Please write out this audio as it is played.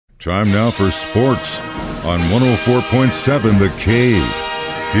Time now for sports on 104.7 The Cave.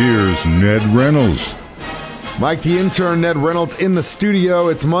 Here's Ned Reynolds. Mike, the intern, Ned Reynolds, in the studio.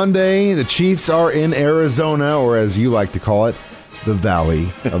 It's Monday. The Chiefs are in Arizona, or as you like to call it, the Valley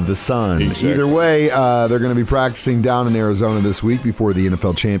of the Sun. Exactly. Either way, they're going to be practicing down in Arizona this week before the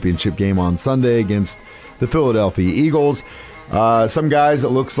NFL championship game on Sunday against the Philadelphia Eagles. Some guys, it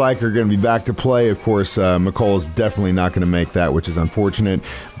looks like, are going to be back to play. Of course, McColl is definitely not going to make that, which is unfortunate.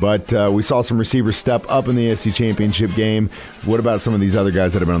 But we saw some receivers step up in the AFC Championship game. What about some of these other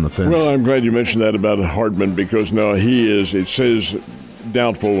guys that have been on the fence? Well, I'm glad you mentioned that about Hardman because, no, he is, it says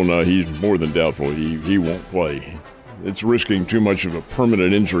doubtful. No, he's more than doubtful. He won't play. It's risking too much of a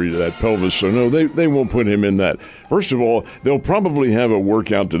permanent injury to that pelvis. So, no, they won't put him in that. First of all, they'll probably have a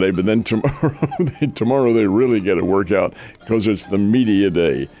workout today, but then tomorrow they really get a workout because it's the media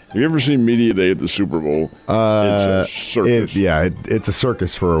day. Have you ever seen media day at the Super Bowl? It's a circus. It's a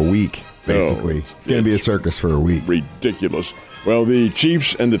circus for a week, basically. It's going to be a circus for a week. Ridiculous. Well, the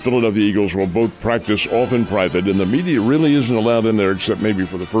Chiefs and the Philadelphia Eagles will both practice off in private, and the media really isn't allowed in there except maybe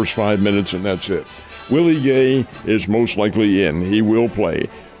for the first 5 minutes, and that's it. Willie Gay is most likely in. He will play.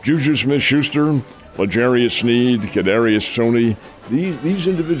 Juju Smith-Schuster, L'Jarius Sneed, Kadarius Toney, these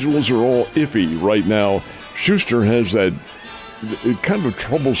individuals are all iffy right now. Schuster has that kind of a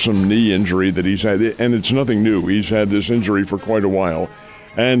troublesome knee injury that he's had, and it's nothing new. He's had this injury for quite a while.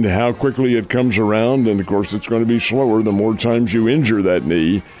 And how quickly it comes around, and of course it's going to be slower the more times you injure that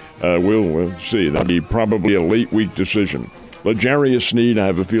knee. We'll see. That'll be probably a late week decision. L'Jarius Sneed, I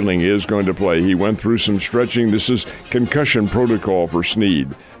have a feeling, is going to play. He went through some stretching. This is concussion protocol for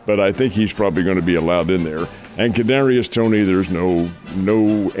Sneed, but I think he's probably going to be allowed in there. And Kadarius Toney, there's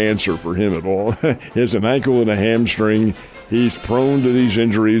no answer for him at all. He has an ankle and a hamstring. He's prone to these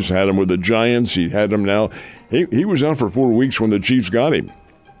injuries. Had him with the Giants. He had him now. He was out for 4 weeks when the Chiefs got him.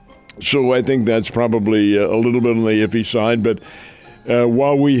 So I think that's probably a little bit on the iffy side, but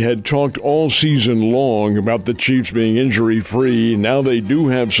while we had talked all season long about the Chiefs being injury-free, now they do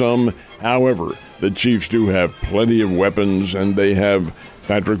have some. However, the Chiefs do have plenty of weapons, and they have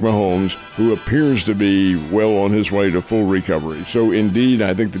Patrick Mahomes, who appears to be well on his way to full recovery. So, indeed,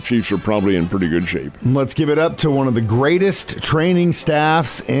 I think the Chiefs are probably in pretty good shape. Let's give it up to one of the greatest training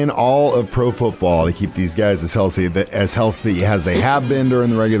staffs in all of pro football to keep these guys as healthy as they have been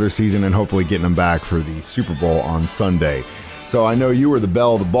during the regular season and hopefully getting them back for the Super Bowl on Sunday. So I know you were the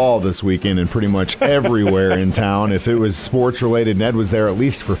belle of the ball this weekend and pretty much everywhere in town. If it was sports-related, Ned was there at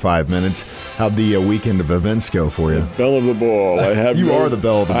least for 5 minutes. How'd the weekend of events go for you? Belle of the ball. You are the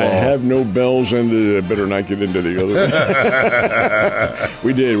belle of the ball. I have no bells, and I better not get into the other one.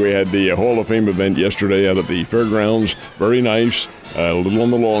 We did. We had the Hall of Fame event yesterday out at the fairgrounds. Very nice. A little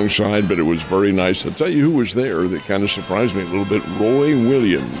on the long side, but it was very nice. I'll tell you who was there that kind of surprised me a little bit. Roy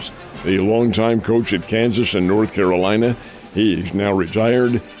Williams, the longtime coach at Kansas and North Carolina. He's now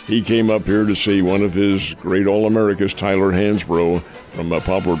retired. He came up here to see one of his great All-Americas, Tyler Hansbrough, from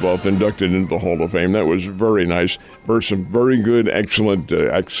Poplar Bluff, inducted into the Hall of Fame. That was very nice. For some very good, excellent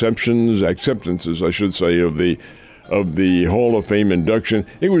acceptances, I should say, of the Hall of Fame induction.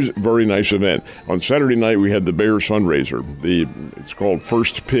 It was a very nice event. On Saturday night, we had the Bears fundraiser. It's called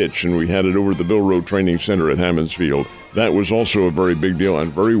First Pitch, and we had it over at the Bill Road Training Center at Hammons Field. That was also a very big deal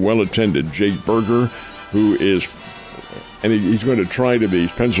and very well attended. Jake Berger, who is... And he's going to try to be,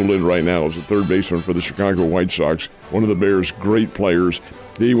 he's penciled in right now as a third baseman for the Chicago White Sox, one of the Bears' great players.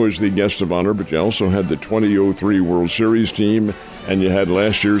 He was the guest of honor, but you also had the 2003 World Series team, and you had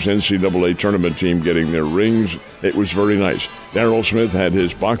last year's NCAA tournament team getting their rings. It was very nice. Darryl Smith had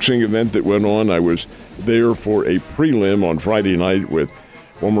his boxing event that went on. I was there for a prelim on Friday night with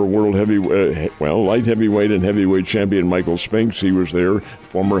former world light heavyweight and heavyweight champion Michael Spinks. He was there.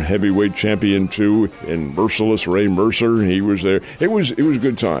 Former heavyweight champion too in Merciless Ray Mercer. He was there. It was a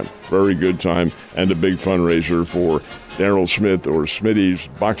good time, very good time, and a big fundraiser for Darryl Smith or Smitty's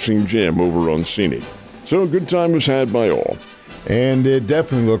boxing gym over on Seney. So a good time was had by all. And it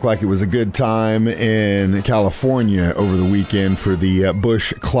definitely looked like it was a good time in California over the weekend for the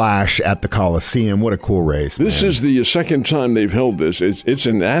Busch Clash at the Coliseum. What a cool race, man. This is the second time they've held this. It's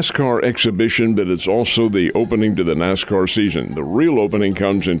a NASCAR exhibition, but it's also the opening to the NASCAR season. The real opening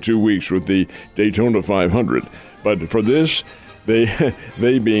comes in 2 weeks with the Daytona 500. But for this, they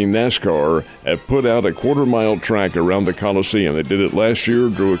being NASCAR, have put out a quarter-mile track around the Coliseum. They did it last year,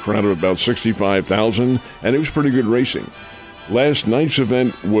 drew a crowd of about 65,000, and it was pretty good racing. Last night's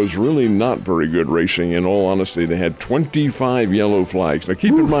event was really not very good racing. In all honesty, they had 25 yellow flags. Now,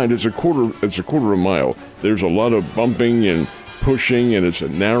 keep in mind, it's a quarter of a mile. There's a lot of bumping and pushing, and it's a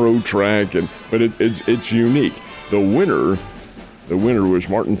narrow track, but it's unique. The winner The winner was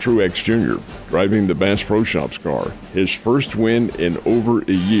Martin Truex Jr., driving the Bass Pro Shops car. His first win in over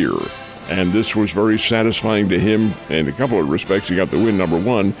a year. And this was very satisfying to him in a couple of respects. He got the win, number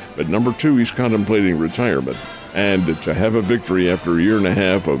one, but number two, he's contemplating retirement. And to have a victory after a year and a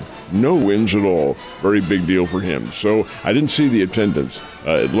half of no wins at all, very big deal for him. So I didn't see the attendance.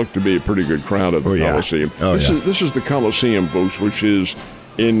 It looked to be a pretty good crowd at the Coliseum. This is the Coliseum, folks, which is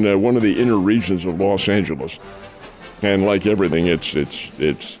in one of the inner regions of Los Angeles. And like everything,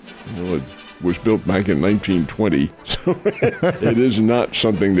 it was built back in 1920, so it is not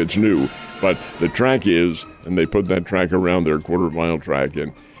something that's new. But the track is, and they put that track around their quarter-mile track,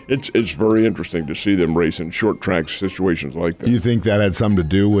 and it's very interesting to see them race in short track situations like that. You think that had something to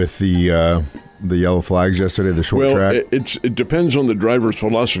do with the yellow flags yesterday, the short track? It depends on the driver's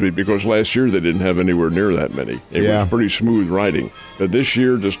philosophy, because last year they didn't have anywhere near that many. It was pretty smooth riding. But this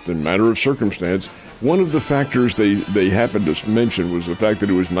year, just a matter of circumstance, one of the factors they happened to mention was the fact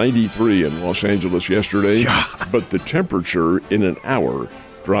that it was 93 in Los Angeles yesterday, but the temperature in an hour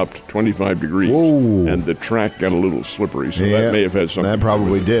dropped 25 degrees. Whoa. And the track got a little slippery, so that may have had something to do with it. That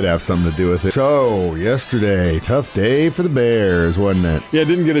probably did have something to do with it. So, yesterday, tough day for the Bears, wasn't it? Yeah, I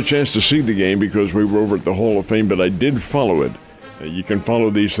didn't get a chance to see the game because we were over at the Hall of Fame, but I did follow it. You can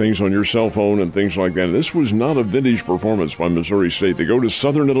follow these things on your cell phone and things like that. And this was not a vintage performance by Missouri State. They go to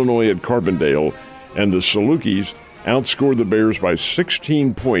Southern Illinois at Carbondale, and the Salukis outscored the Bears by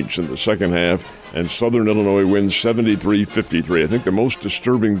 16 points in the second half, and Southern Illinois wins 73-53. I think the most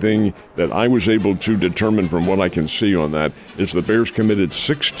disturbing thing that I was able to determine from what I can see on that is the Bears committed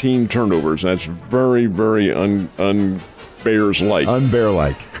 16 turnovers. That's very, very un-Bears-like.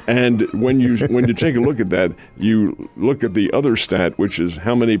 Un-Bear-like. And when you take a look at that, you look at the other stat, which is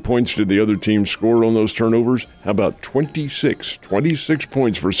how many points did the other team score on those turnovers? How about 26? 26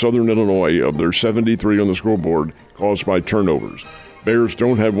 points for Southern Illinois of their 73 on the scoreboard caused by turnovers. Bears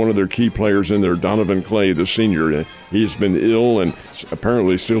don't have one of their key players in there, Donovan Clay, the senior. He's been ill and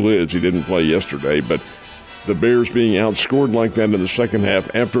apparently still is. He didn't play yesterday, but the Bears being outscored like that in the second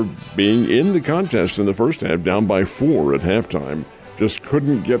half after being in the contest in the first half, down by 4 at halftime, just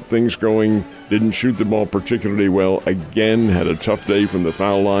couldn't get things going, didn't shoot the ball particularly well. Again, had a tough day from the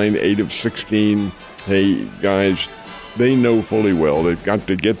foul line, 8 of 16. Hey, guys, they know fully well they've got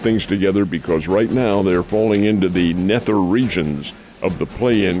to get things together because right now they're falling into the nether regions of the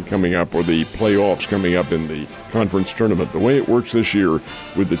play-in coming up, or the playoffs coming up in the conference tournament. The way it works this year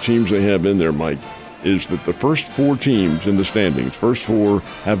with the teams they have in there, Mike, is that the first 4 teams in the standings, first 4,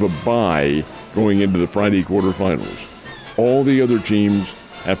 have a bye going into the Friday quarterfinals. All the other teams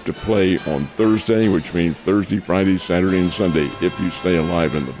have to play on Thursday, which means Thursday, Friday, Saturday, and Sunday. If you stay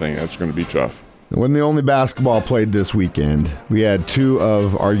alive in the thing, that's going to be tough. It wasn't the only basketball played this weekend. We had 2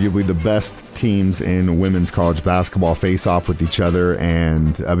 of arguably the best teams in women's college basketball face off with each other.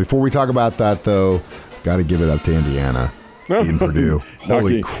 And before we talk about that, though, got to give it up to Indiana. In Purdue.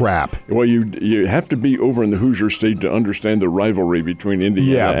 Holy crap. Well, you have to be over in the Hoosier State to understand the rivalry between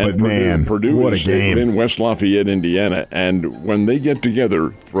Indiana and Purdue. Man, Purdue what is a game. in West Lafayette, Indiana, and when they get together,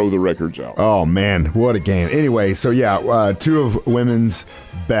 throw the records out. Oh, man, what a game. Anyway, so 2 of women's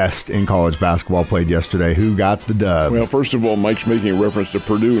best in college basketball played yesterday. Who got the dub? Well, first of all, Mike's making reference to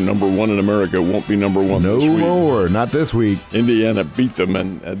Purdue. Number 1 in America won't be number 1 this week. No more, not this week. Indiana beat them,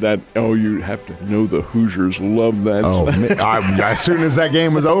 and you have to know the Hoosiers love that. Oh, man. As soon as that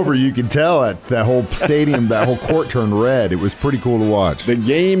game was over, you could tell that whole stadium, that whole court turned red. It was pretty cool to watch. The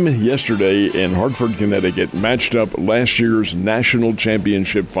game yesterday in Hartford, Connecticut, matched up last year's national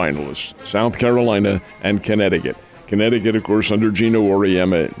championship finalists, South Carolina and Connecticut. Connecticut, of course, under Gino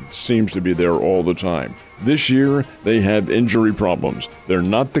Auriemma, seems to be there all the time. This year, they have injury problems. They're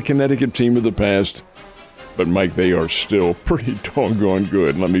not the Connecticut team of the past, but, Mike, they are still pretty doggone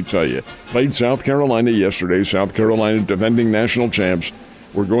good, let me tell you. Played South Carolina yesterday. South Carolina, defending national champs,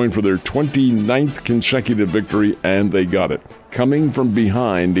 were going for their 29th consecutive victory, and they got it. Coming from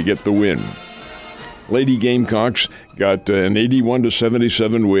behind to get the win. Lady Gamecocks got an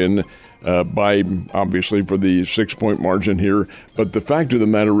 81-77 win. Obviously for the 6-point margin here. But the fact of the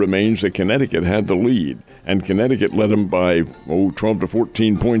matter remains that Connecticut had the lead, and Connecticut led them by 12 to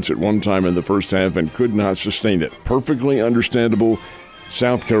 14 points at one time in the first half and could not sustain it. Perfectly understandable.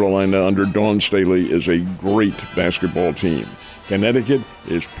 South Carolina under Dawn Staley is a great basketball team. Connecticut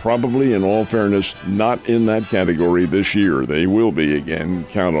is probably, in all fairness, not in that category this year. They will be again,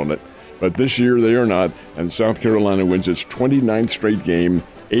 count on it. But this year they are not, and South Carolina wins its 29th straight game,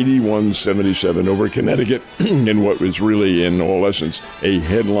 81-77 over Connecticut in what was really, in all essence, a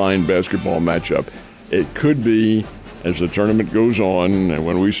headline basketball matchup. It could be as the tournament goes on, and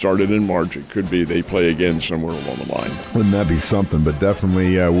when we started in March, it could be they play again somewhere along the line. Wouldn't that be something? But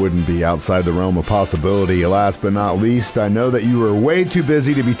definitely wouldn't be outside the realm of possibility. Last but not least, I know that you were way too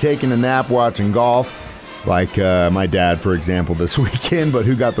busy to be taking a nap watching golf, like my dad, for example, this weekend. But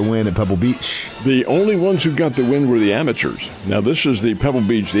who got the win at Pebble Beach? The only ones who got the win were the amateurs. Now, this is the Pebble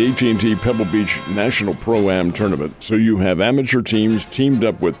Beach, the AT&T Pebble Beach National Pro-Am Tournament. So you have amateur teams teamed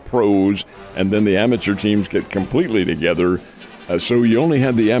up with pros, and then the amateur teams get completely together. So you only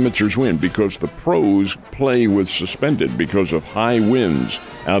had the amateurs win because the pros play with suspended because of high winds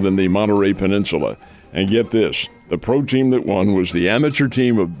out in the Monterey Peninsula. And get this, the pro team that won was the amateur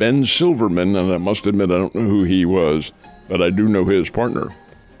team of Ben Silverman, and I must admit I don't know who he was, but I do know his partner,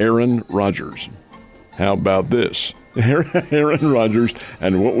 Aaron Rodgers. How about this? Aaron Rodgers,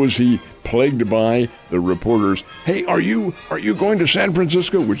 and what was he plagued by? The reporters, hey, are you going to San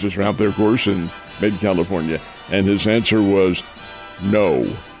Francisco, which is out there, of course, in mid-California? And his answer was, no.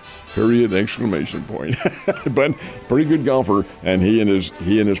 Period, exclamation point. But pretty good golfer, and he and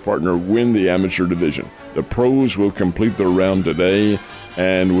his partner win the amateur division. The pros will complete their round today,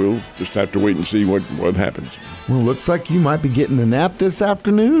 and we'll just have to wait and see what happens. Well, looks like you might be getting a nap this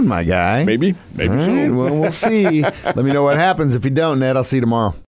afternoon, my guy. Maybe All right, so. Well, we'll see. Let me know what happens. If you don't, Ned, I'll see you tomorrow.